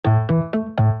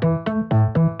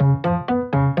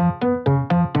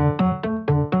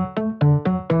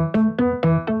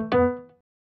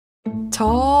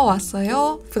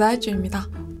왔어요. 부달주입니다.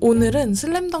 오늘은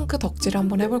슬램덩크 덕질을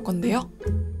한번 해볼 건데요.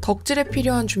 덕질에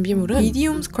필요한 준비물은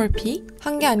미디움 스컬피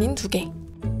 1개 아닌 2개,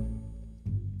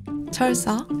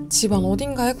 철사, 집안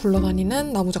어딘가에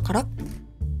굴러다니는 나무젓가락,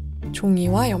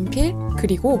 종이와 연필,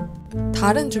 그리고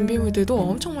다른 준비물들도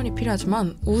엄청 많이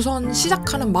필요하지만 우선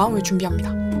시작하는 마음을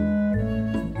준비합니다.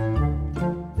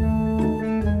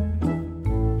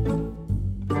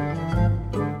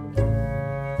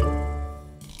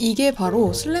 이게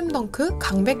바로 슬램덩크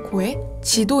강백호의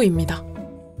지도입니다.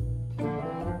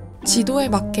 지도에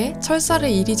맞게 철사를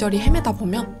이리저리 헤매다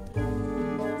보면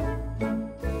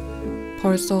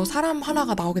벌써 사람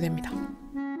하나가 나오게 됩니다.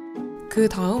 그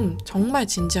다음 정말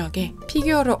진지하게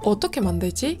피규어를 어떻게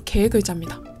만들지 계획을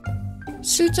짭니다.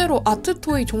 실제로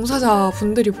아트토이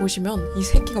종사자분들이 보시면 이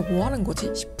새끼가 뭐 하는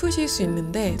거지? 싶으실 수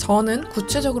있는데 저는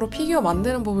구체적으로 피규어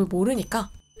만드는 법을 모르니까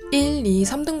 1, 2,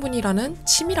 3등분이라는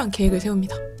치밀한 계획을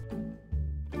세웁니다.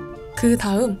 그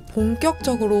다음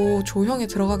본격적으로 조형에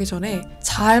들어가기 전에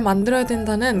잘 만들어야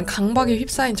된다는 강박에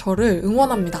휩싸인 저를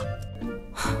응원합니다.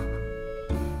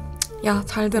 야,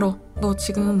 잘 들어. 너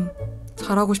지금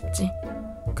잘하고 싶지?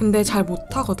 근데 잘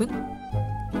못하거든?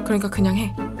 그러니까 그냥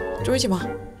해. 쫄지 마.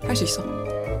 할 수 있어.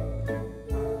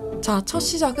 자, 첫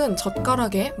시작은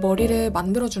젓가락에 머리를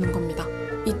만들어주는 겁니다.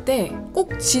 이때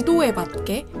꼭 지도에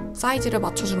맞게 사이즈를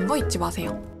맞춰주는 거 잊지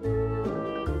마세요.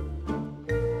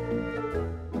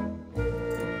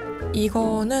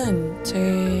 이거는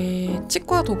제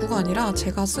치과 도구가 아니라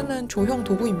제가 쓰는 조형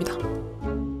도구입니다.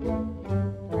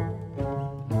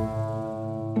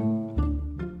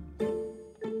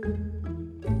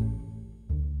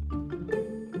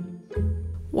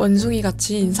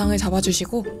 원숭이같이 인상을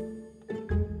잡아주시고,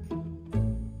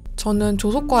 저는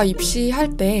조속과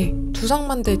입시할 때 두상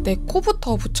만들 때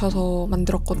코부터 붙여서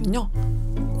만들었거든요.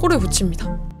 코를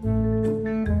붙입니다.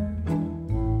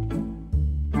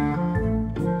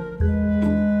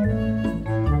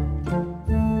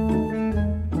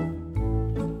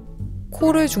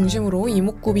 코를 중심으로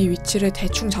이목구비 위치를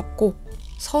대충 잡고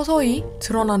서서히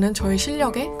드러나는 저의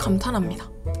실력에 감탄합니다.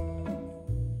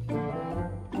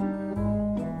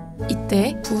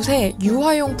 이때 붓에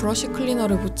유화용 브러쉬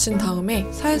클리너를 묻힌 다음에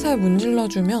살살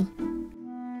문질러주면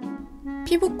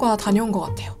피부과 다녀온 것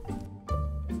같아요.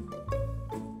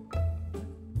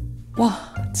 와,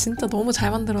 진짜 너무 잘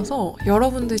만들어서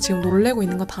여러분들 지금 놀래고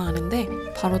있는 거 다 아는데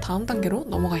바로 다음 단계로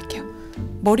넘어갈게요.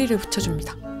 머리를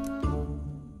붙여줍니다.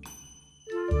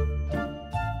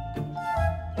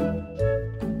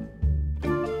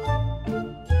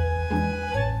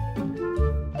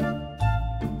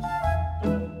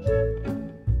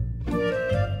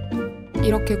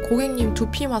 이렇게 고객님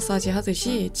두피 마사지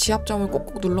하듯이 지압점을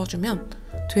꼭꼭 눌러주면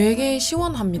되게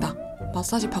시원합니다.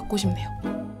 마사지 받고 싶네요.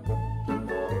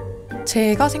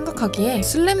 제가 생각하기에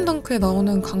슬램덩크에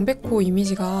나오는 강백호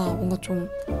이미지가 뭔가 좀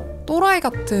또라이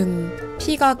같은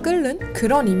피가 끓는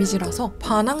그런 이미지라서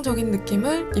반항적인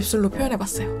느낌을 입술로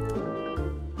표현해봤어요.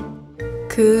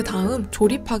 그 다음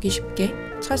조립하기 쉽게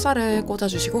철사를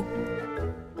꽂아주시고,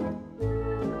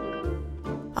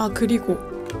 그리고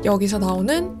여기서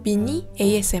나오는 미니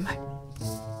ASMR.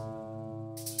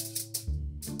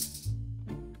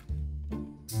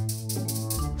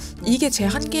 이게 제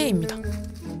한계입니다.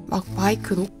 막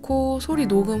마이크 놓고 소리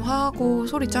녹음하고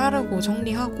소리 자르고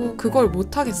정리하고 그걸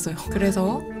못하겠어요.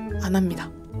 그래서 안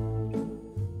합니다.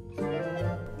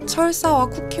 철사와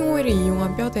쿠킹 오일을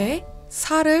이용한 뼈대에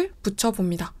살을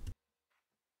붙여봅니다.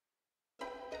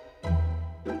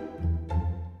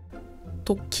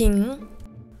 도킹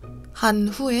한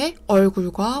후에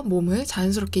얼굴과 몸을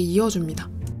자연스럽게 이어줍니다.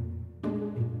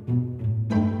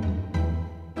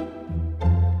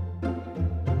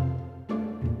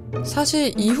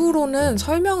 사실 이후로는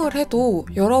설명을 해도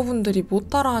여러분들이 못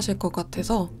따라 하실 것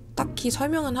같아서 딱히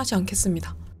설명은 하지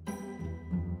않겠습니다.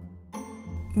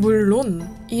 물론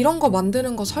이런 거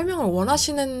만드는 거 설명을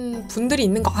원하시는 분들이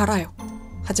있는 거 알아요.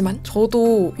 하지만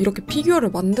저도 이렇게 피규어를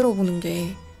만들어 보는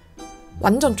게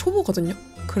완전 초보거든요.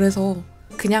 그래서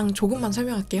그냥 조금만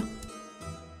설명할게요.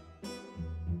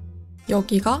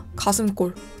 여기가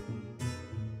가슴골,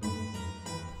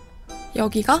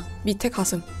 여기가 밑에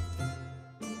가슴,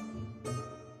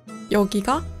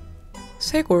 여기가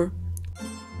쇄골,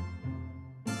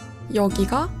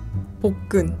 여기가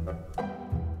복근,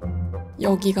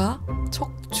 여기가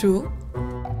척추,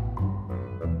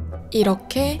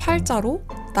 이렇게 팔자로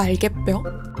날개뼈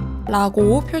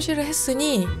라고 표시를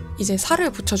했으니 이제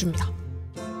살을 붙여줍니다.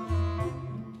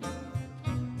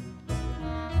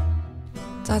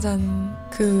 짜잔.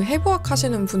 그 해부학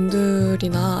하시는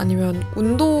분들이나 아니면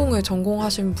운동을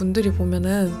전공하신 분들이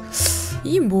보면은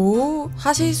이 뭐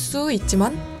하실 수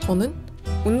있지만 저는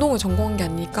운동을 전공한 게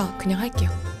아니니까 그냥 할게요.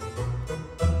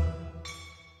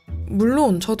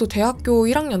 물론 저도 대학교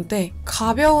 1학년 때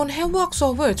가벼운 해부학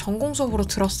수업을 전공 수업으로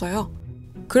들었어요.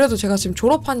 그래도 제가 지금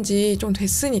졸업한 지 좀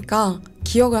됐으니까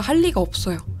기억을 할 리가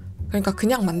없어요. 그러니까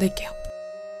그냥 만들게요.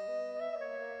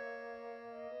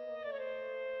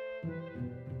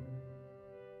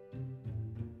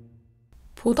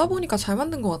 보다 보니까 잘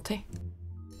만든 것 같아.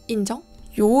 인정?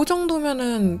 요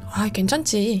정도면은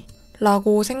괜찮지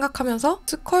라고 생각하면서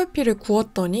스컬피를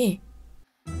구웠더니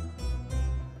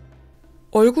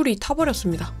얼굴이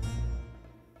타버렸습니다.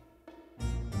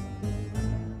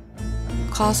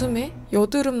 가슴에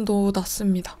여드름도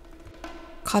났습니다.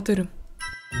 가드름.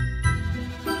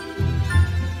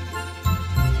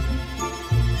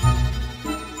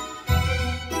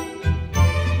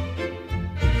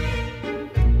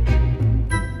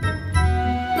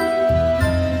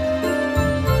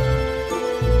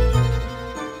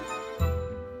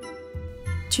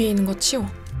 뒤에 있는 거 치워.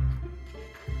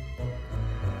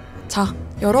 자,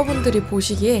 여러분들이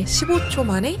보시기에 15초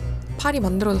만에 팔이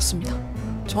만들어졌습니다.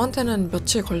 저한테는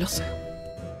며칠 걸렸어요.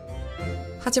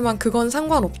 하지만 그건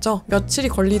상관없죠. 며칠이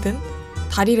걸리든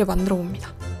다리를 만들어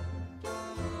봅니다.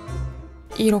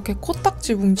 이렇게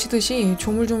코딱지 뭉치듯이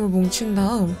조물조물 뭉친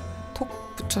다음 톡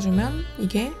붙여주면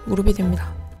이게 무릎이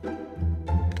됩니다.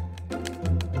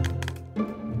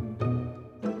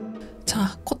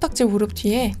 자, 코딱지 무릎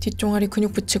뒤에 뒷종아리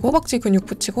근육 붙이고 허벅지 근육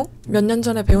붙이고 몇 년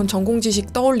전에 배운 전공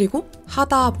지식 떠올리고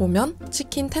하다 보면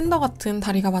치킨 텐더 같은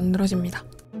다리가 만들어집니다.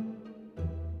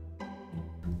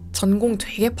 전공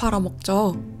되게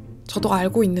팔아먹죠. 저도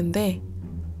알고 있는데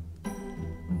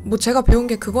뭐 제가 배운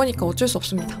게 그거니까 어쩔 수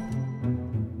없습니다.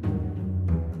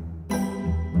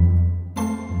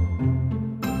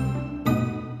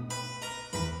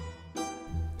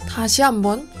 다시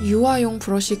한번 유화용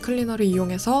브러쉬 클리너를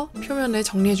이용해서 표면을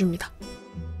정리해줍니다.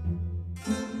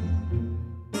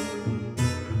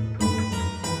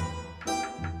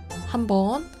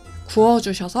 한번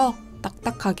구워주셔서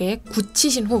딱딱하게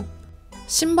굳히신 후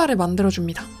신발을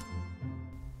만들어줍니다.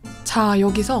 자,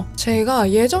 여기서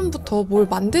제가 예전부터 뭘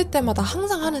만들 때마다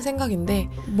항상 하는 생각인데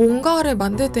뭔가를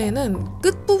만들 때에는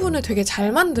끝부분을 되게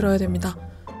잘 만들어야 됩니다.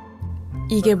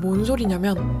 이게 뭔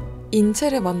소리냐면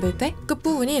인체를 만들 때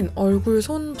끝부분인 얼굴,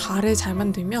 손, 발을 잘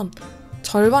만들면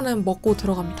절반은 먹고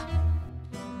들어갑니다.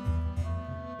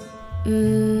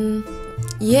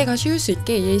 이해가 쉬울 수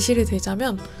있게 예시를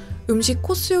들자면 음식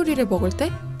코스 요리를 먹을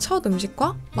때 첫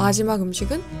음식과 마지막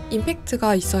음식은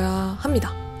임팩트가 있어야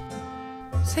합니다.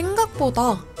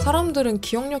 생각보다 사람들은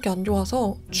기억력이 안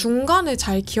좋아서 중간을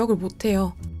잘 기억을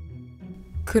못해요.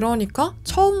 그러니까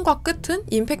처음과 끝은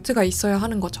임팩트가 있어야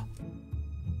하는 거죠.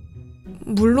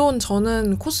 물론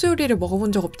저는 코스 요리를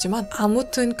먹어본 적 없지만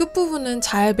아무튼 끝부분은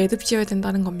잘 매듭지어야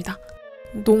된다는 겁니다.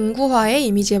 농구화의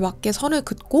이미지에 맞게 선을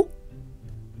긋고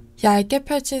얇게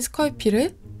펼친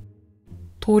스컬피를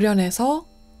도려내서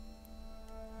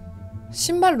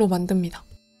신발로 만듭니다.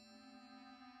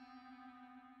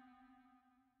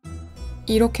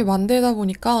 이렇게 만들다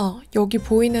보니까 여기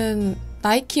보이는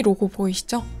나이키 로고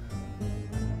보이시죠?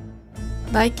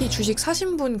 나이키 주식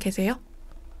사신 분 계세요?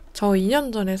 저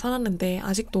 2년 전에 사놨는데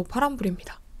아직도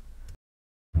파란불입니다.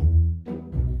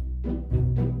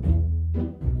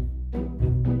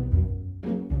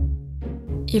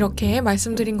 이렇게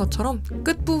말씀드린 것처럼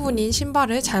끝부분인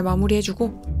신발을 잘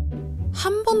마무리해주고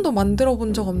한 번도 만들어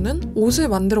본 적 없는 옷을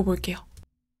만들어 볼게요.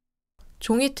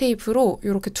 종이 테이프로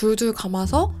이렇게 둘둘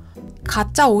감아서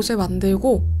가짜 옷을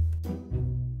만들고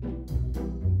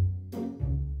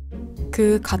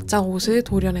그 가짜 옷을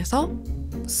도려내서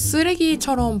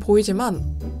쓰레기처럼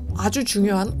보이지만 아주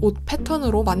중요한 옷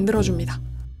패턴으로 만들어줍니다.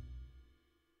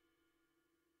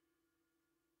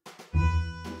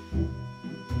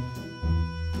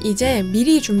 이제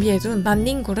미리 준비해둔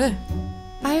란닝구를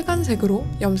빨간색으로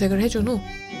염색을 해준 후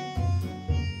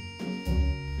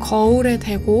거울에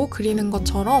대고 그리는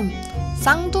것처럼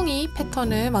쌍둥이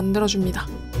패턴을 만들어줍니다.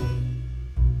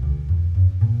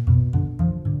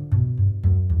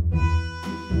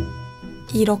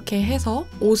 이렇게 해서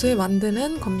옷을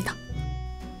만드는 겁니다.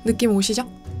 느낌 오시죠?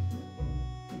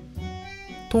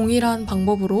 동일한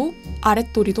방법으로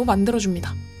아랫도리도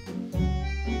만들어줍니다.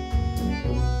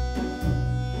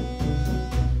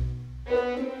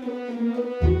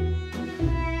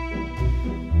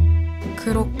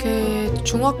 그렇게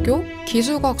중학교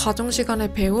기술과 가정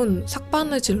시간에 배운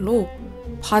삭바느질로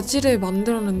바지를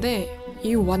만들었는데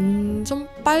이 완전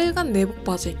빨간 내복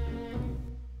바지.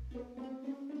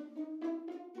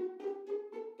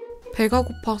 배가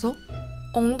고파서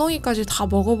엉덩이까지 다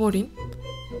먹어버린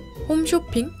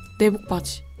홈쇼핑 내복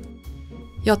바지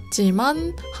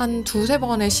였지만 한 두세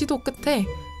번의 시도 끝에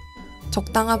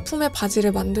적당한 품의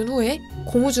바지를 만든 후에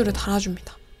고무줄을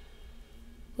달아줍니다.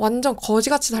 완전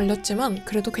거지같이 달렸지만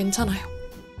그래도 괜찮아요.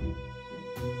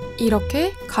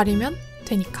 이렇게 가리면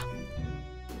되니까.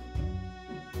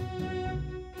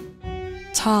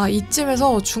 자,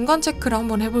 이쯤에서 중간 체크를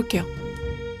한번 해볼게요.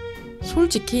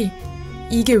 솔직히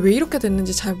이게 왜 이렇게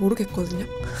됐는지 잘 모르겠거든요.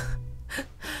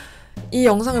 이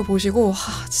영상을 보시고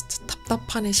진짜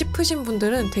답답하네 싶으신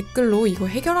분들은 댓글로 이거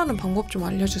해결하는 방법 좀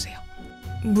알려주세요.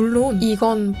 물론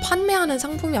이건 판매하는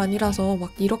상품이 아니라서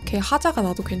막 이렇게 하자가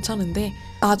나도 괜찮은데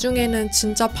나중에는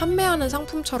진짜 판매하는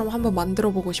상품처럼 한번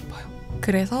만들어보고 싶어요.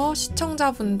 그래서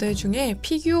시청자분들 중에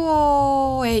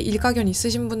피규어에 일가견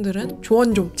있으신 분들은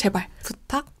조언 좀 제발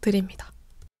부탁드립니다.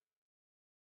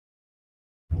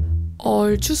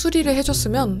 얼추 수리를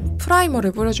해줬으면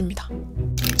프라이머를 뿌려줍니다.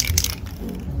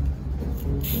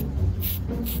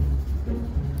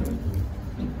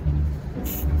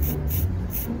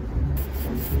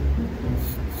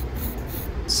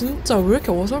 진짜 왜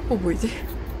이렇게 어설퍼 보이지?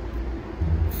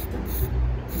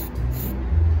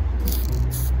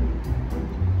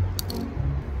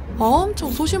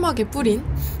 엄청 소심하게 뿌린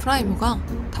프라이머가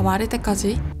다 마를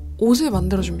때까지 옷을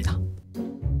만들어줍니다.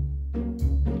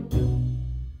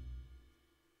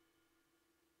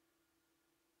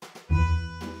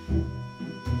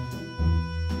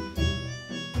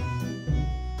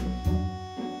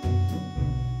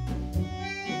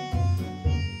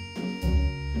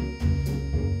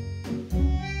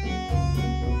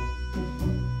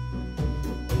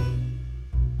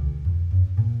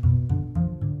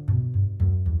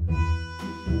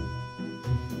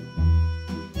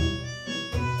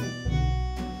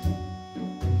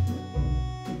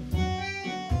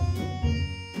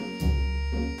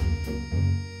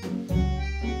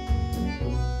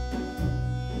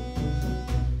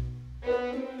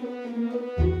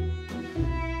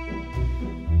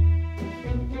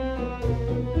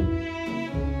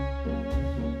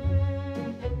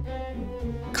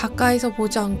 가까이서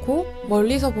보지 않고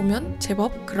멀리서 보면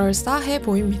제법 그럴싸해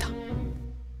보입니다.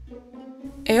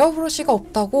 에어브러쉬가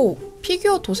없다고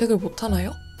피규어 도색을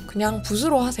못하나요? 그냥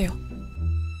붓으로 하세요.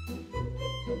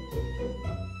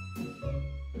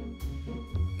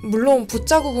 물론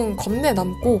붓자국은 겁내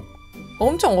남고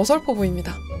엄청 어설퍼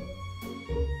보입니다.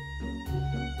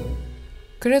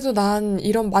 그래도 난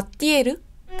이런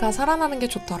마띠에르가 살아나는 게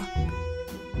좋더라.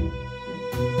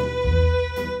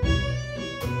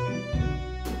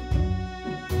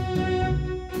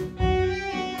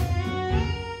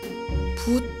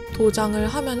 붓 도장을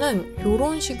하면은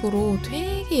요런 식으로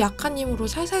되게 약한 힘으로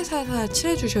살살살살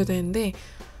칠해주셔야 되는데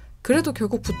그래도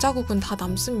결국 붓자국은 다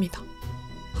남습니다.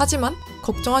 하지만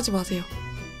걱정하지 마세요.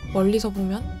 멀리서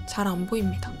보면 잘 안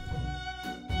보입니다.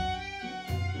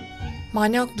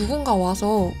 만약 누군가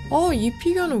와서 이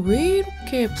피규어는 왜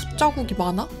이렇게 붓자국이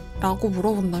많아? 라고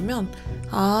물어본다면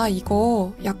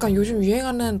이거 약간 요즘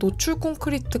유행하는 노출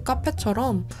콘크리트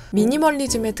카페처럼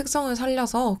미니멀리즘의 특성을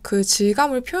살려서 그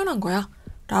질감을 표현한 거야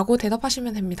라고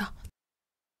대답하시면 됩니다.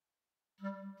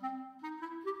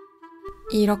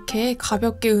 이렇게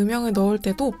가볍게 음영을 넣을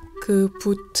때도 그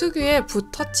붓 특유의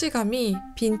붓 터치감이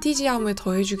빈티지함을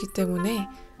더해주기 때문에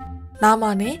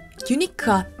나만의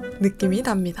유니크한 느낌이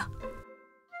납니다.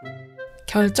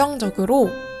 결정적으로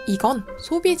이건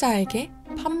소비자에게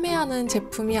판매하는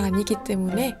제품이 아니기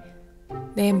때문에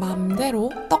내 맘대로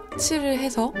떡칠을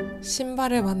해서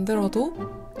신발을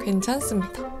만들어도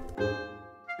괜찮습니다.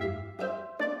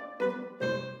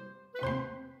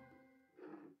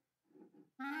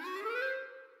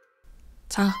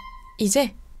 자,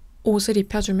 이제 옷을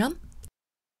입혀주면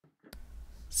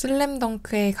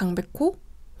슬램덩크의 강백호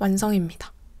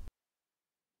완성입니다.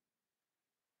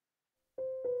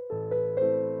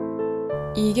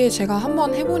 이게 제가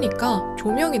한번 해보니까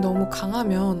조명이 너무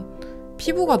강하면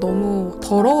피부가 너무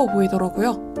더러워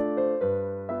보이더라고요.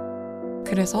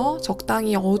 그래서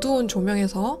적당히 어두운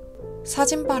조명에서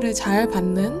사진빨을 잘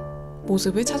받는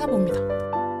모습을 찾아봅니다.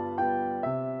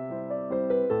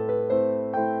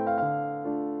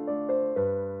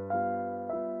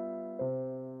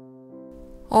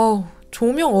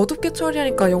 조명 어둡게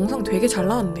처리하니까 영상 되게 잘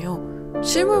나왔네요.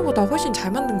 실물보다 훨씬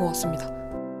잘 만든 것 같습니다.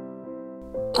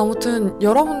 아무튼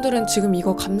여러분들은 지금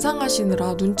이거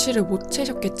감상하시느라 눈치를 못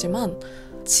채셨겠지만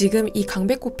지금 이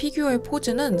강백호 피규어의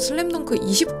포즈는 슬램덩크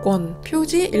 20권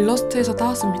표지 일러스트에서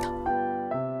따왔습니다.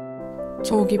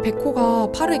 저기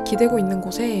백호가 팔을 기대고 있는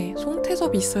곳에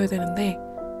송태섭이 있어야 되는데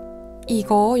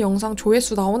이거 영상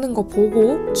조회수 나오는 거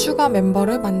보고 추가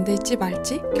멤버를 만들지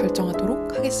말지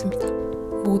결정하도록 하겠습니다.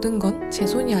 모든 건 제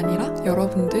손이 아니라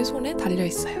여러분들 손에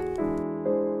달려있어요.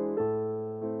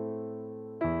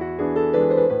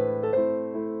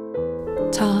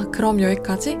 자, 그럼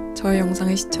여기까지 저의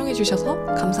영상을 시청해주셔서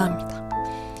감사합니다.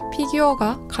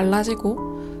 피규어가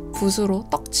갈라지고 붓으로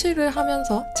떡칠을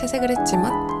하면서 채색을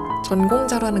했지만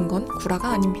전공자라는 건 구라가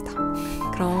아닙니다.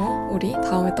 그럼 우리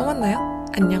다음에 또 만나요.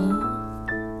 안녕.